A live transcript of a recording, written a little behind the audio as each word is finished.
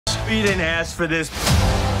You didn't ask for this,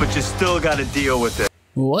 but you still gotta deal with it.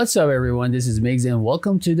 What's up everyone, this is Migs and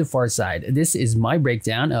welcome to The Far Side. This is my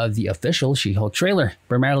breakdown of the official She-Hulk trailer.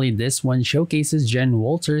 Primarily this one showcases Jen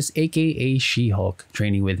Walters aka She-Hulk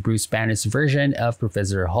training with Bruce Banner's version of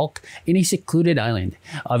Professor Hulk in a secluded island.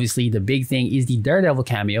 Obviously the big thing is the Daredevil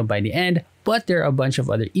cameo by the end, but there are a bunch of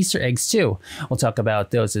other Easter eggs too. We'll talk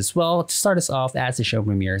about those as well to start us off as the show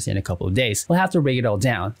premieres in a couple of days. We'll have to break it all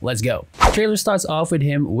down. Let's go. The trailer starts off with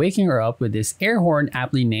him waking her up with this air horn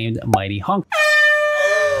aptly named Mighty Hunk.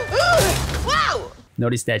 Wow!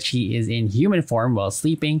 Notice that she is in human form while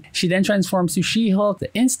sleeping. She then transforms to She-Hulk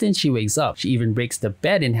the instant she wakes up. She even breaks the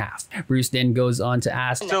bed in half. Bruce then goes on to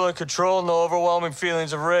ask, Still in control, no overwhelming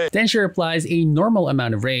feelings of rage. Then she replies a normal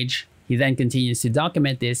amount of rage. He then continues to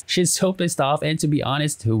document this. She's so pissed off, and to be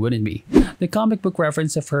honest, who wouldn't be? The comic book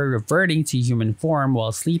reference of her reverting to human form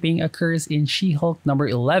while sleeping occurs in She-Hulk number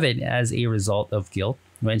 11 as a result of guilt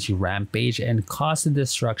when she rampaged and caused the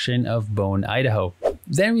destruction of Bone, Idaho.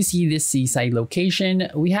 Then we see this seaside location.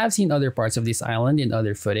 We have seen other parts of this island in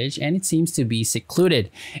other footage, and it seems to be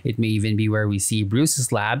secluded. It may even be where we see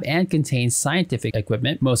Bruce's lab and contains scientific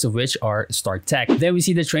equipment, most of which are Stark Tech. Then we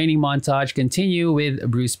see the training montage continue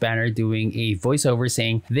with Bruce Banner doing a voiceover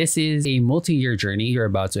saying, "This is a multi-year journey you're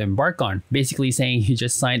about to embark on." Basically saying you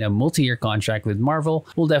just signed a multi-year contract with Marvel.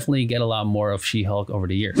 We'll definitely get a lot more of She-Hulk over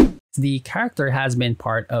the years. The character has been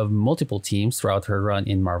part of multiple teams throughout her run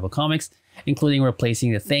in Marvel Comics, including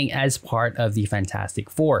replacing the Thing as part of the Fantastic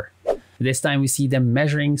Four. This time we see them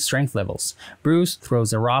measuring strength levels. Bruce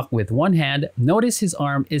throws a rock with one hand. Notice his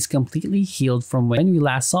arm is completely healed from when we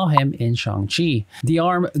last saw him in Shang-Chi. The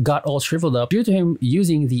arm got all shriveled up due to him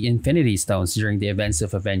using the Infinity Stones during the events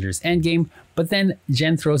of Avengers Endgame, but then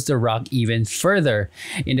Jen throws the rock even further.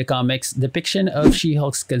 In the comics, depiction of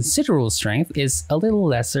She-Hulk's considerable strength is a little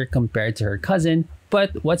lesser compared to her cousin,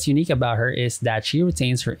 but what's unique about her is that she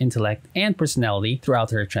retains her intellect and personality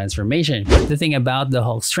throughout her transformation. The thing about the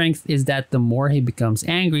Hulk's strength is that the more he becomes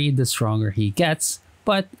angry, the stronger he gets,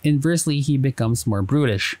 but inversely he becomes more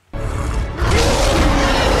brutish.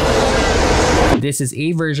 This is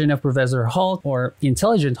a version of Professor Hulk or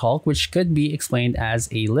Intelligent Hulk, which could be explained as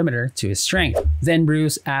a limiter to his strength. Then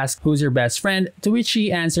Bruce asks, "Who's your best friend?" To which she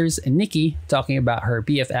answers, "Nikki," talking about her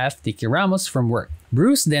BFF, Tiki Ramos, from work.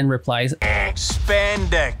 Bruce then replies,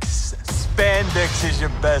 Spandex. Spandex is your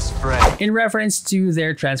best friend. In reference to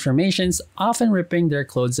their transformations, often ripping their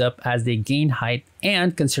clothes up as they gain height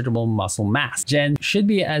and considerable muscle mass. Jen should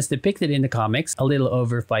be as depicted in the comics, a little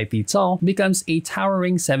over 5 feet tall, becomes a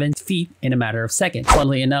towering 7 feet in a matter of seconds.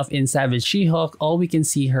 Funnily enough, in Savage She-Hulk, all we can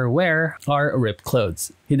see her wear are ripped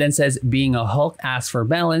clothes. He then says, "Being a Hulk asks for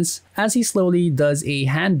balance," as he slowly does a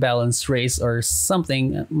hand balance race or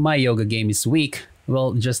something. My yoga game is weak.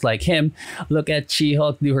 Well, just like him, look at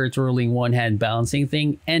She-Hulk do her twirling one-hand balancing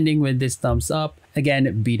thing, ending with this thumbs up,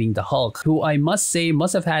 again beating the Hulk, who I must say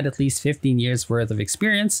must have had at least 15 years worth of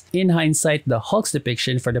experience. In hindsight, the Hulk's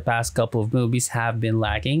depiction for the past couple of movies have been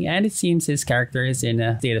lacking, and it seems his character is in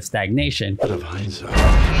a state of stagnation. Bit of hindsight.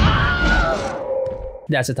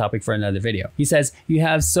 That's a topic for another video. He says, "You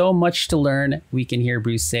have so much to learn," we can hear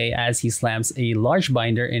Bruce say as he slams a large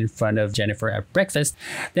binder in front of Jennifer at breakfast.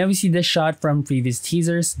 Then we see this shot from previous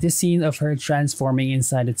teasers, this scene of her transforming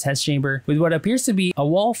inside the test chamber with what appears to be a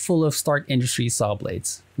wall full of Stark Industries saw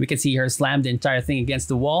blades. We can see her slam the entire thing against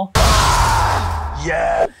the wall.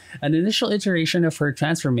 Yeah. An initial iteration of her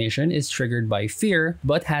transformation is triggered by fear,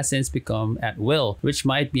 but has since become at will, which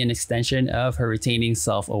might be an extension of her retaining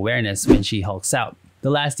self-awareness when she hulks out. The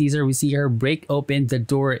last teaser, we see her break open the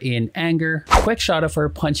door in anger. Quick shot of her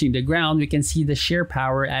punching the ground. We can see the sheer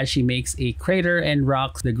power as she makes a crater and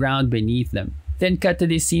rocks the ground beneath them. Then cut to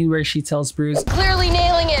this scene where she tells Bruce, "Clearly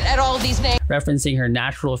nailing it at all these names," referencing her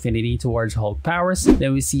natural affinity towards Hulk powers.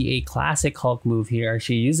 Then we see a classic Hulk move here.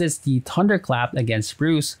 She uses the Thunderclap against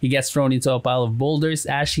Bruce. He gets thrown into a pile of boulders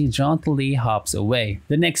as she jauntily hops away.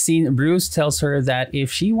 The next scene, Bruce tells her that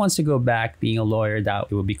if she wants to go back being a lawyer, that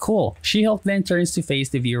it would be cool. She-Hulk then turns to face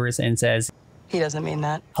the viewers and says, "He doesn't mean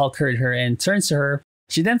that." Hulk heard her and turns to her.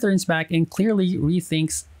 She then turns back and clearly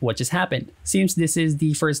rethinks what just happened. Seems this is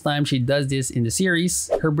the first time she does this in the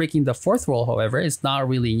series. Her breaking the fourth wall, however, is not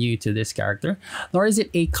really new to this character, nor is it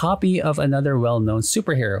a copy of another well-known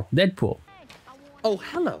superhero, Deadpool. Oh,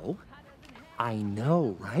 hello. I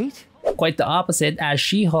know, right? Quite the opposite, as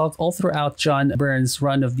She-Hulk all throughout John Byrne's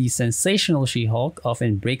run of the Sensational She-Hulk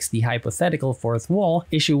often breaks the hypothetical fourth wall.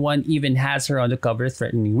 Issue 1 even has her on the cover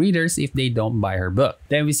threatening readers if they don't buy her book.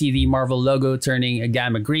 Then we see the Marvel logo turning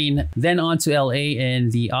gamma green, then on to LA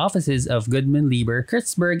and the offices of Goodman, Lieber,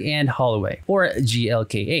 Kurtzberg, and Holloway, or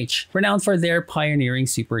GLKH, renowned for their pioneering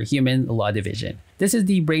superhuman law division. This is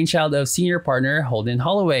the brainchild of senior partner Holden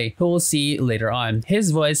Holloway, who we'll see later on.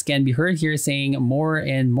 His voice can be heard here saying more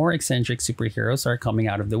and more eccentric superheroes are coming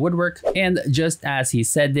out of the woodwork. And just as he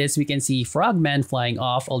said this, we can see Frogman flying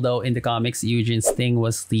off, although in the comics, Eugene's Sting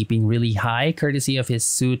was sleeping really high, courtesy of his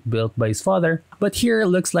suit built by his father. But here it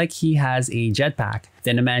looks like he has a jetpack.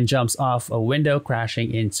 Then a man jumps off a window,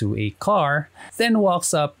 crashing into a car, then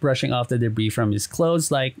walks up, brushing off the debris from his clothes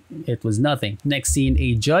like it was nothing. Next scene,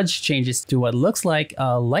 a judge changes to what looks like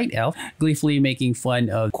a light elf, gleefully making fun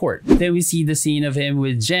of court. Then we see the scene of him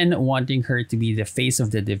with Jen wanting her to be the face of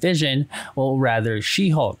the division, or rather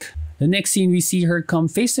She-Hulk. The next scene, we see her come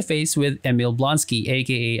face to face with Emil Blonsky,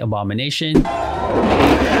 aka Abomination,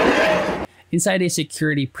 inside a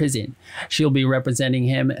security prison. She'll be representing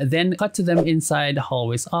him, then cut to them inside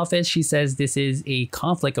Holloway's office. She says this is a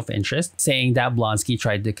conflict of interest, saying that Blonsky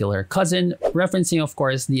tried to kill her cousin, referencing of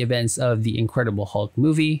course the events of the Incredible Hulk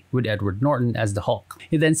movie with Edward Norton as the Hulk.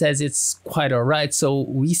 He then says it's quite alright, so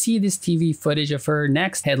we see this TV footage of her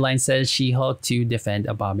next. Headline says She-Hulk to defend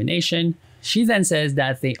Abomination. She then says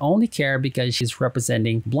that they only care because she's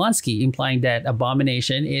representing Blonsky, implying that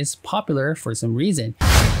Abomination is popular for some reason.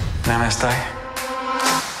 Namaste.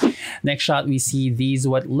 Next shot, we see these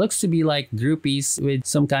what looks to be like groupies with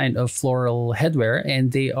some kind of floral headwear,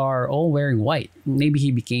 and they are all wearing white. Maybe he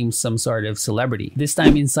became some sort of celebrity. This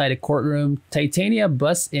time inside a courtroom, Titania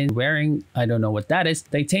busts in wearing, I don't know what that is.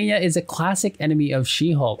 Titania is a classic enemy of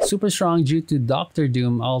She-Hulk, super strong due to Dr.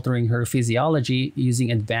 Doom altering her physiology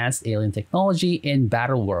using advanced alien technology in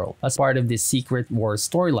Battleworld as part of this Secret Wars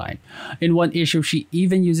storyline. In one issue, she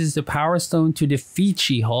even uses the Power Stone to defeat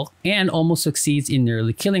She-Hulk and almost succeeds in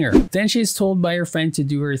nearly killing her. Then she is told by her friend to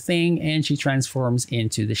do her thing and she transforms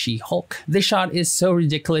into the She-Hulk. This shot is so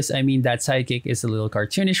ridiculous, I mean that sidekick is a little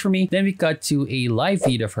cartoonish for me. Then we cut to a live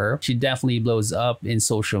feed of her. She definitely blows up in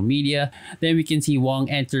social media. Then we can see Wong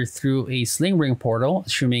enter through a sling ring portal,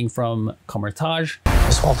 streaming from Comertage.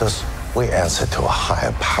 Miss Walters, we answer to a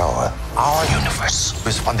higher power. Our universe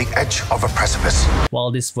is on the edge of a precipice.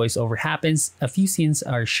 While this voiceover happens, a few scenes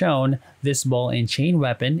are shown. This ball and chain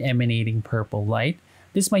weapon emanating purple light.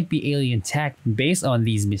 This might be alien tech based on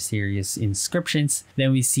these mysterious inscriptions.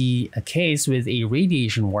 Then we see a case with a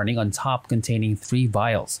radiation warning on top containing 3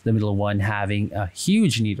 vials, the middle one having a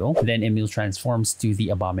huge needle. Then Emil transforms to the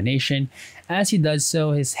Abomination. As he does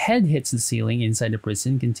so, his head hits the ceiling inside the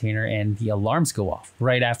prison container and the alarms go off.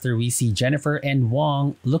 Right after, we see Jennifer and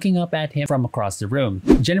Wong looking up at him from across the room.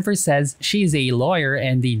 Jennifer says she is a lawyer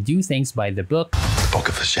and they do things by the book. The Book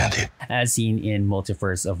of Ashanti. As seen in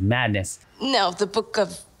Multiverse of Madness. No, the Book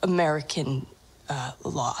of American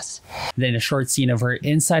laws. Then a short scene of her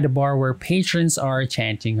inside a bar where patrons are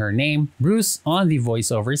chanting her name. Bruce on the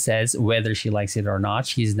voiceover says whether she likes it or not,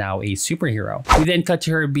 she's now a superhero. We then cut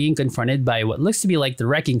to her being confronted by what looks to be like the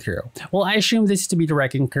Wrecking Crew. Well, I assume this to be the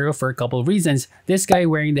Wrecking Crew for a couple of reasons. This guy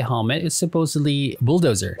wearing the helmet is supposedly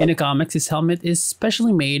Bulldozer. In the comics, his helmet is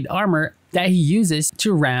specially made armor that he uses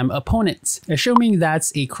to ram opponents. Assuming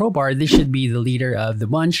that's a crowbar, this should be the leader of the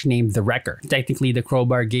bunch named the Wrecker. Technically, the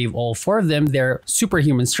crowbar gave all 4 of them their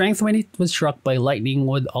superhuman strength when it was struck by lightning,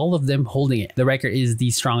 with all of them holding it. The Wrecker is the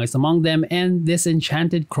strongest among them, and this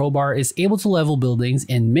enchanted crowbar is able to level buildings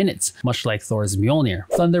in minutes, much like Thor's Mjolnir.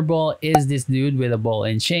 Thunderball is this dude with a ball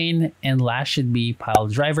and chain, and last should be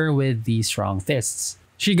Piledriver with the strong fists.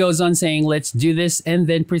 She goes on saying, let's do this, and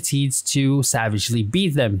then proceeds to savagely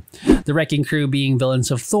beat them. The Wrecking Crew, being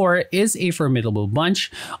villains of Thor, is a formidable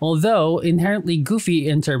bunch, although inherently goofy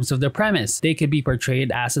in terms of the premise. They could be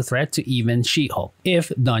portrayed as a threat to even She-Hulk,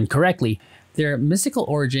 if done correctly. Their mystical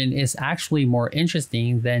origin is actually more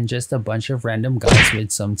interesting than just a bunch of random guys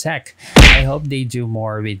with some tech. I hope they do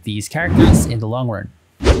more with these characters in the long run.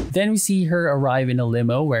 Then we see her arrive in a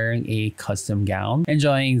limo wearing a custom gown,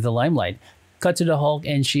 enjoying the limelight. Cut to the Hulk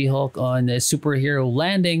and She-Hulk on a superhero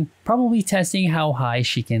landing, probably testing how high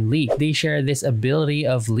she can leap. They share this ability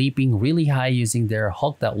of leaping really high using their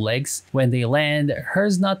hulked out legs. When they land,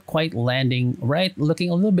 hers not quite landing right,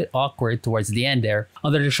 looking a little bit awkward towards the end there.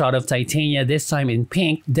 Another shot of Titania, this time in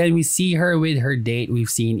pink. Then we see her with her date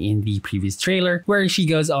we've seen in the previous trailer, where she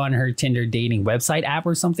goes on her Tinder dating website app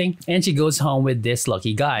or something, and she goes home with this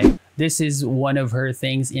lucky guy. This is one of her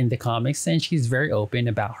things in the comics, and she's very open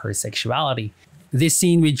about her sexuality. This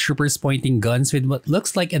scene with troopers pointing guns with what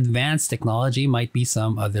looks like advanced technology might be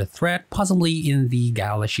some other threat, possibly in the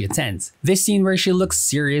gala she attends. This scene where she looks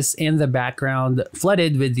serious in the background,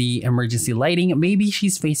 flooded with the emergency lighting, maybe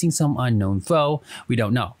she's facing some unknown foe, we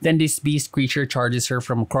don't know. Then this beast creature charges her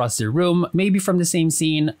from across the room, maybe from the same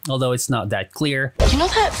scene, although it's not that clear. You know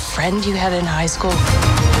that friend you had in high school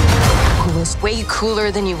who was way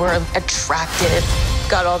cooler than you were, attractive,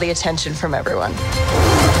 got all the attention from everyone?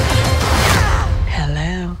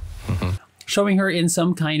 Hello. Showing her in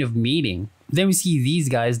some kind of meeting. Then we see these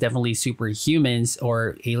guys, definitely superhumans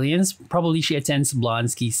or aliens. Probably she attends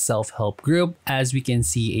Blonsky's self-help group, as we can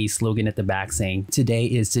see a slogan at the back saying, "Today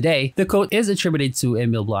is today." The quote is attributed to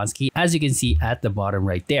Emil Blonsky, as you can see at the bottom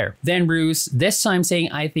right there. Then Bruce, this time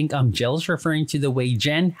saying, "I think I'm jealous," referring to the way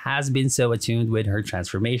Jen has been so attuned with her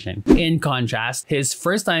transformation. In contrast, his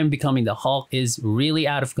first time becoming the Hulk is really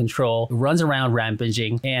out of control, runs around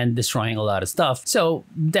rampaging and destroying a lot of stuff. So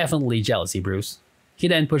definitely jealousy, Bruce. He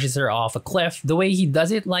then pushes her off a cliff, the way he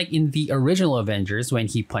does it like in the original Avengers when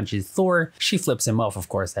he punches Thor. She flips him off, of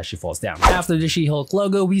course, as she falls down. After the She-Hulk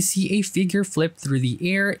logo, we see a figure flip through the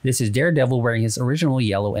air. This is Daredevil wearing his original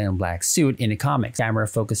yellow and black suit in the comics. Camera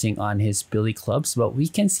focusing on his billy clubs, but we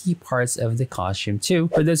can see parts of the costume too.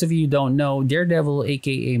 For those of you who don't know, Daredevil,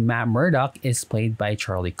 aka Matt Murdock, is played by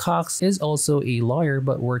Charlie Cox, is also a lawyer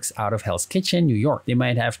but works out of Hell's Kitchen, New York. They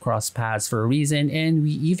might have crossed paths for a reason, and we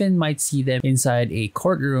even might see them inside a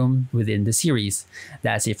courtroom within the series.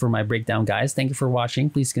 That's it for my breakdown, guys. Thank you for watching.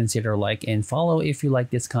 Please consider like and follow if you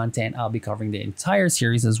like this content. I'll be covering the entire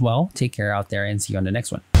series as well. Take care out there and see you on the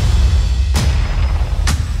next one.